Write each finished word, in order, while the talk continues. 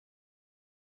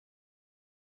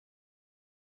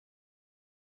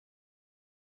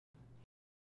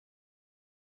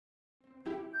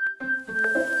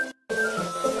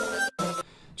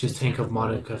Just think of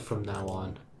Monica from now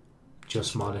on.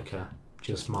 Just Monica.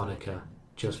 Just Monica.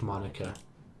 Just Monica.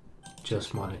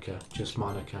 Just Monica. Just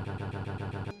Monica.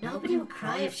 Nobody would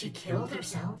cry if she killed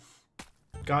herself.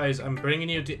 Guys, I'm bringing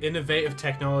you the innovative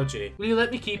technology. Will you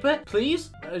let me keep it, please?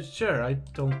 Sure, I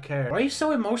don't care. Why are you so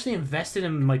emotionally invested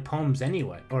in my poems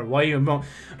anyway? Or why are you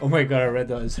oh my god, I read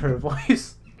that as her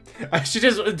voice. I should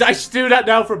do that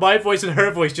now for my voice and her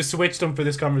voice. Just switch them for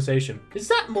this conversation. Is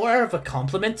that more of a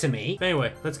compliment to me?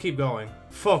 Anyway, let's keep going.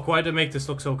 Fuck, why did I make this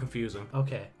look so confusing?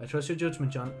 Okay, I trust your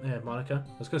judgment, Monica.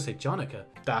 I was gonna say Jonica.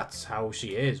 That's how she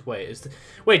is.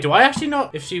 Wait, do I actually know?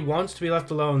 If she wants to be left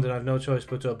alone, then I have no choice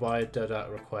but to abide that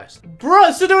request.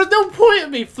 Bruh, so there was no point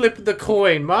in me flipping the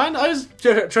coin, man. I was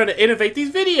trying to innovate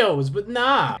these videos, but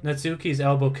nah. Natsuki's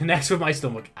elbow connects with my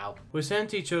stomach. Ow. We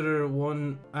sent each other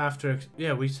one after.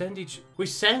 Yeah, we sent each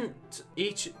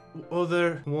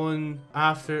other one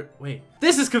after. Wait,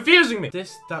 this is confusing me. Yeah.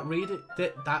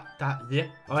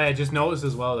 Oh yeah, I just noticed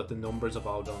as well that the numbers have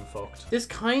all gone fucked. This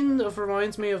kind of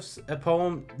reminds me of a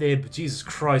poem. Jesus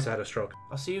Christ, I had a stroke.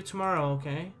 I'll see you tomorrow,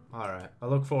 okay? Alright, I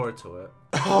look forward to it.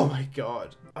 Oh my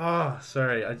god. Oh,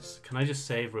 sorry, can I just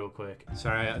save real quick?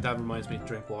 Sorry, that reminds me to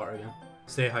drink water again.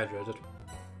 Stay hydrated.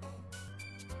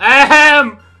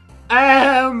 I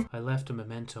left a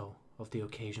memento of the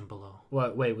occasion below.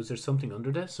 What? Wait, was there something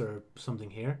under this or something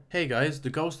here? Hey guys,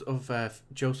 the ghost of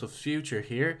Joseph's future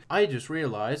here. I just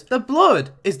realized the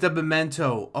blood is the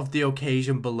memento of the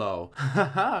occasion below.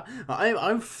 Haha,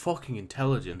 I'm fucking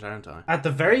intelligent, aren't I? At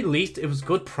the very least, it was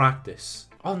good practice.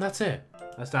 Oh, and that's it.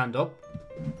 I stand up.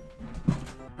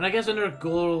 And I guess another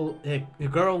girl, a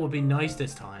girl would be nice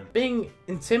this time. Being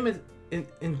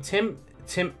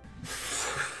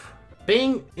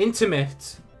being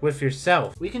intimate with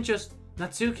yourself. We can just...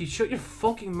 Natsuki, shut your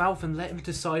fucking mouth and let him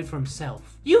decide for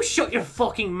himself. You shut your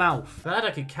fucking mouth! Glad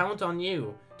I could count on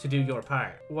you to do your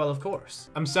part. Well, of course.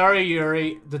 I'm sorry,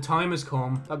 Yuri. The time has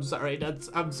come. I'm sorry.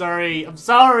 I'm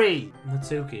sorry.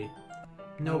 Natsuki,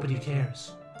 nobody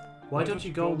cares. Why don't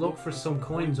you go look for some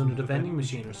coins under the vending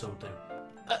machine or something?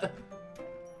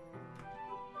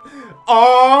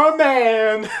 Oh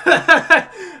man!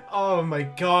 Oh my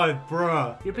god,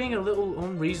 bruh. You're being a little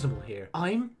unreasonable here.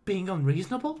 I'm being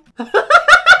unreasonable?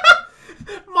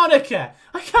 Monica!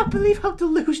 I can't believe how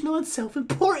delusional and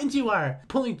self-important you are!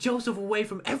 Pulling Joseph away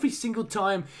from every single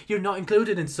time you're not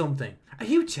included in something. Are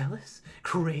you jealous?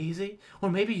 Crazy? Or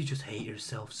maybe you just hate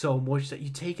yourself so much that you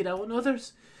take it out on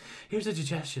others? Here's a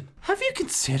suggestion. Have you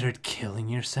considered killing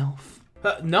yourself?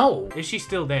 No. Is she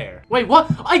still there? Wait, what?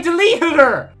 I deleted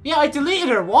her! Yeah, I deleted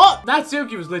her. What?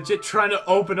 Natsuki was legit trying to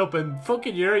open up and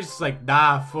fucking Yuri's just like,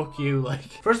 nah, fuck you. Like,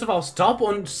 first of all, stop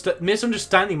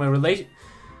misunderstanding my relation.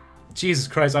 Jesus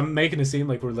Christ, I'm making it seem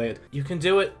like we're related. You can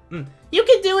do it. You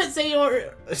can do it,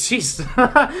 Senor.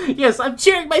 Jeez. Yes, I'm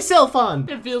cheering myself on.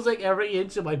 It feels like every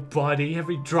inch of my body,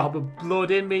 every drop of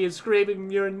blood in me is screaming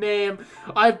your name.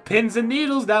 I have pins and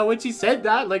needles now when she said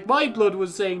that. Like, my blood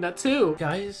was saying that too.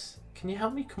 Guys, can you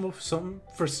help me come up with something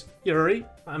for Yuri?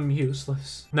 I'm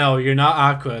useless. No, you're not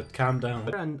Aqua. Calm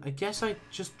down. And I guess I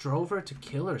just drove her to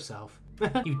kill herself.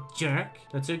 You jerk.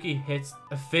 Natsuki hits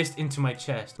a fist into my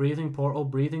chest. Breathing portal,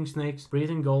 breathing snakes,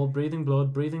 breathing gold, breathing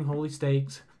blood, breathing holy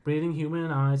stakes, breathing human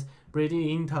eyes,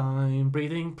 breathing time,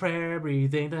 breathing prayer,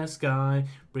 breathing the sky,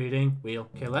 breathing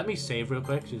wheel. Okay, let me save real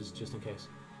quick, just in case.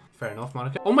 Fair enough,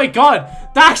 Monica. Oh my god!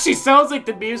 That actually sounds like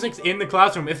the music's in the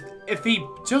classroom. If he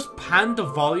just panned the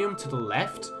volume to the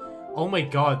left, oh my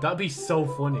god, that'd be so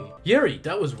funny. Yuri,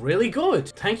 that was really good.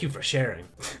 Thank you for sharing.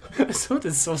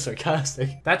 Something so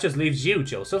sarcastic. That just leaves you,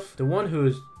 Joseph. The one who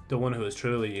is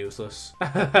truly useless.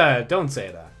 Don't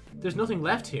say that. There's nothing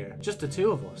left here. Just the two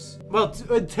of us. Well,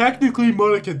 technically,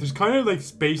 Monica, there's kind of like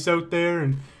space out there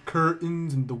and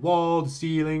curtains and the wall, the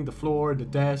ceiling, the floor, the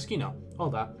desk, you know, all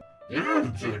that. You're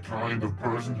the kind of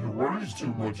person who worries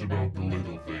too much about the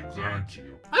little things, aren't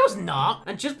you? I was not.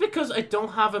 And just because I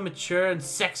don't have a mature and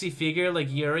sexy figure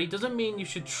like Yuri doesn't mean you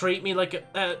should treat me like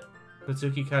a...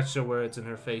 Natsuki catches her words and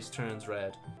her face turns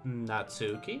red.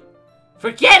 Natsuki?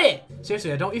 Forget it!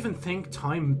 Seriously, I don't even think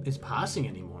time is passing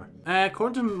anymore.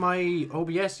 According to my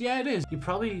OBS, yeah, it is. You'd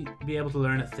probably be able to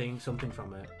learn something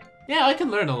from it. Yeah, I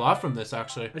can learn a lot from this,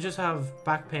 actually. I just have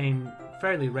back pain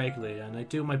fairly regularly, and I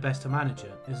do my best to manage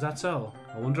it. Is that so?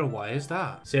 I wonder why is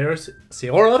that? Serious?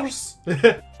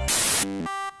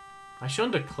 I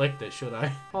shouldn't have clicked it, should I?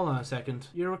 Hold on a second.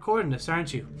 You're recording this,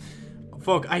 aren't you?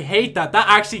 Fuck, I hate that. That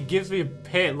actually gives me a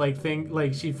pit,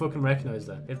 like she fucking recognized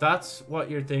that. If that's what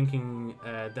you're thinking,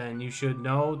 then you should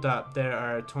know that there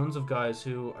are tons of guys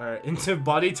who are into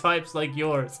body types like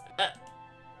yours.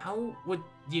 How would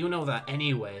you know that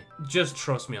anyway? Just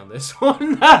trust me on this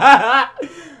one.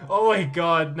 Oh my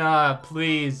god, nah,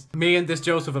 please. Me and this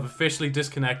Joseph have officially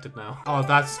disconnected now. Oh,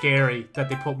 that's scary that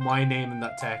they put my name in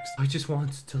that text. I just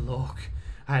wanted to look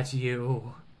at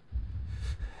you.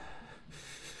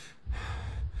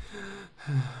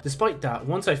 Despite that,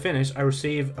 once I finish, I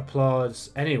receive applause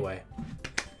anyway.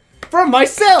 From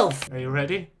myself! Are you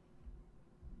ready?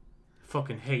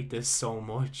 Fucking hate this so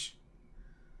much.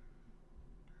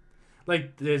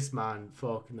 Like this, man.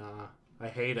 Fuck nah. I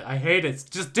hate it. I hate it.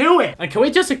 Just do it! And can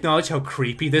we just acknowledge how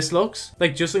creepy this looks?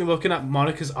 Like just like looking at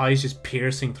Monica's eyes just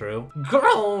piercing through.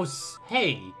 Gross!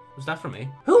 Hey, was that for me?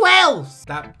 Who else?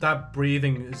 That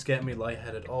breathing is getting me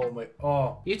lightheaded. Oh my,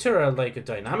 oh. You two are like a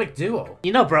dynamic duo.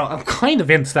 You know, bro, I'm kind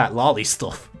of into that lolly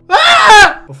stuff.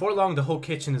 Ah! Before long, the whole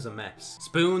kitchen is a mess.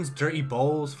 Spoons, dirty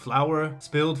bowls, flour,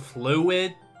 spilled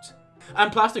fluid,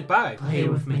 and plastic bags. Play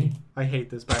with me. I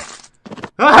hate this bag.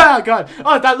 Ah, God.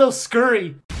 Oh, that little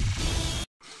scurry.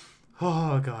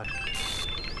 Oh, God.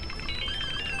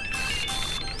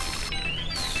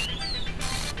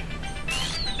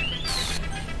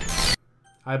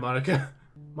 Hi, Monica.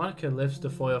 Monica lifts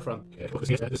the foil from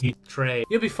tray.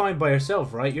 You'll be fine by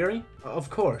yourself, right, Yuri?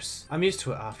 Of course. I'm used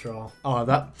to it after all.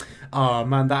 Oh,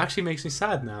 man, that actually makes me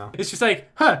sad now. It's just like,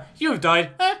 huh, you have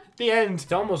died. The end.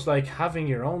 It's almost like having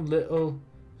your own little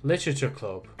literature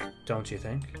club, don't you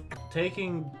think?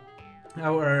 Taking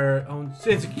our own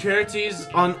insecurities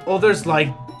on others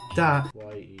like that.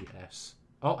 Y-E-S.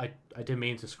 Oh, I didn't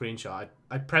mean to screenshot.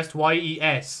 I pressed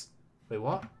Y-E-S. Wait,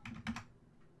 what?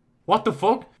 What the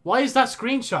fuck? Why is that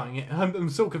screenshotting it? I'm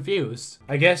so confused.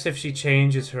 I guess if she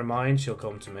changes her mind, she'll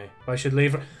come to me. I should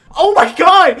leave her. Oh my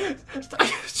god!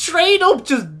 Straight up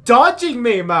just dodging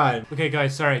me, man! Okay,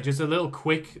 guys, sorry. Just a little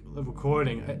quick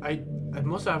recording. I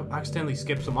must have accidentally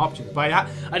skipped some options, but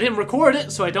I didn't record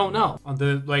it, so I don't know. On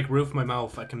the, like, roof of my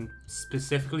mouth, I can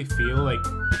specifically feel, like...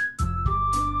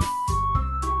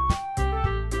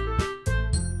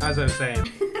 As I was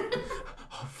saying...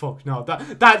 Fuck no,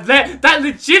 that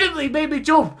legitimately made me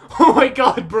jump. Oh my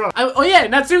god, bro. Oh yeah,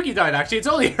 Natsuki died actually. It's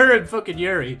only her and fucking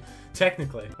Yuri,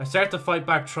 technically. I start to fight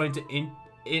back, trying to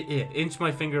inch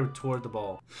my finger toward the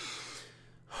ball.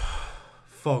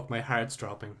 Fuck, my heart's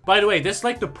dropping. By the way, this is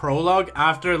like the prologue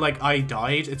after like I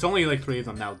died. It's only like 3 of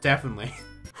them now, definitely.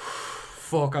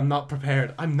 Fuck, I'm not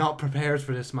prepared. I'm not prepared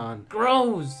for this, man.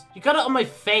 Gross. You got it on my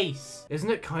face. Isn't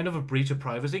it kind of a breach of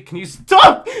privacy? Can you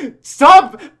stop?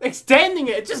 Stop extending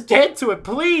it. Just get to it,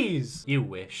 please. You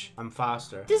wish. I'm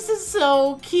faster. This is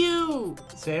so cute.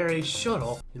 Sari, shut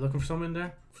up. You looking for someone in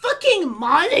there? Fucking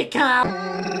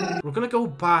Monica. We're gonna go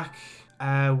back.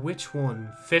 Which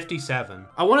one? 57.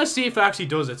 I want to see if it actually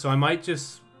does it, so I might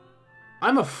just...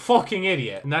 I'm a fucking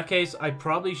idiot. In that case, I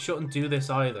probably shouldn't do this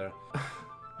either.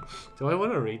 Do I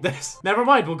want to read this? Never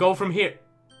mind, we'll go from here.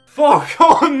 Fuck!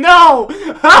 Oh no!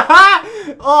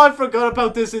 Oh, I forgot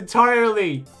about this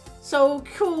entirely. So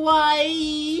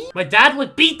kawaii. My dad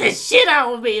would beat the shit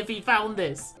out of me if he found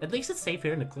this. At least it's safe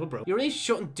here in the club, bro. You really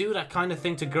shouldn't do that kind of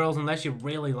thing to girls unless you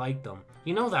really like them.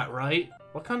 You know that, right?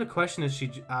 What kind of question is she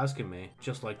asking me?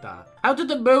 Just like that. How did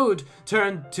the mood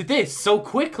turn to this so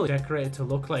quickly? Decorated to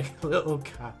look like little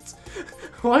cats.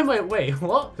 Why am I- wait,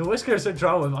 what? The whiskers are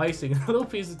drawn with icing. A little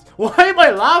piece of- why am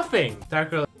I laughing?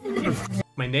 Darker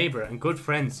my neighbor and good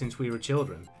friend since we were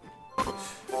children.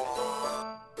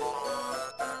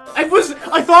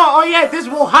 I thought, oh yeah, this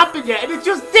will happen yet, and it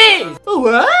just did!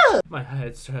 What? My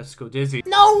head starts to go dizzy.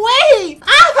 No way!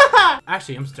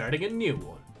 Actually, I'm starting a new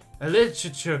one. A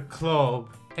literature club.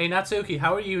 Hey Natsuki,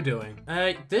 how are you doing?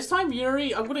 This time,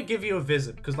 Yuri, I'm gonna give you a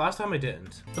visit, because last time I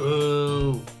didn't.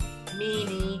 Ooh.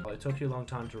 Meanie. Oh, it took you a long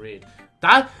time to read.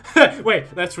 That? Wait,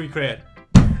 let's recreate.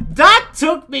 That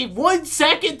took me 1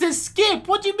 second to skip!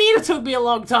 What do you mean it took me a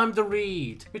long time to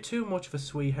read? You're too much of a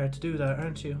sweetheart to do that,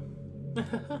 aren't you?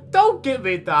 Don't give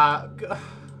me that.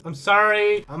 I'm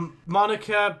sorry.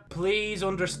 Monica, please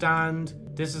understand.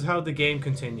 This is how the game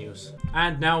continues.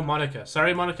 And now Monica.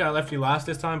 Sorry, Monica, I left you last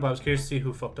this time, but I was curious to see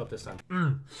who fucked up this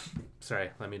time. Sorry,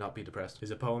 let me not be depressed.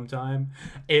 Is it poem time?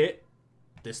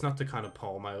 This is not the kind of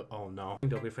poem oh no.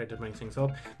 Don't be afraid to bring things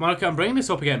up. Monica, I'm bringing this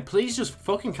up again. Please just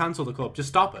fucking cancel the club. Just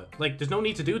stop it. Like, there's no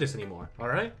need to do this anymore,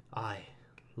 alright? I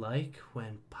like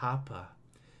when Papa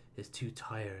is too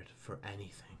tired for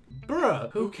anything. Bruh,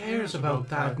 who cares about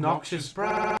that obnoxious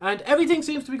brat? And everything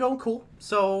seems to be going cool,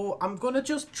 so I'm gonna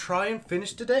just try and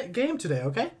finish the game today,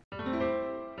 okay?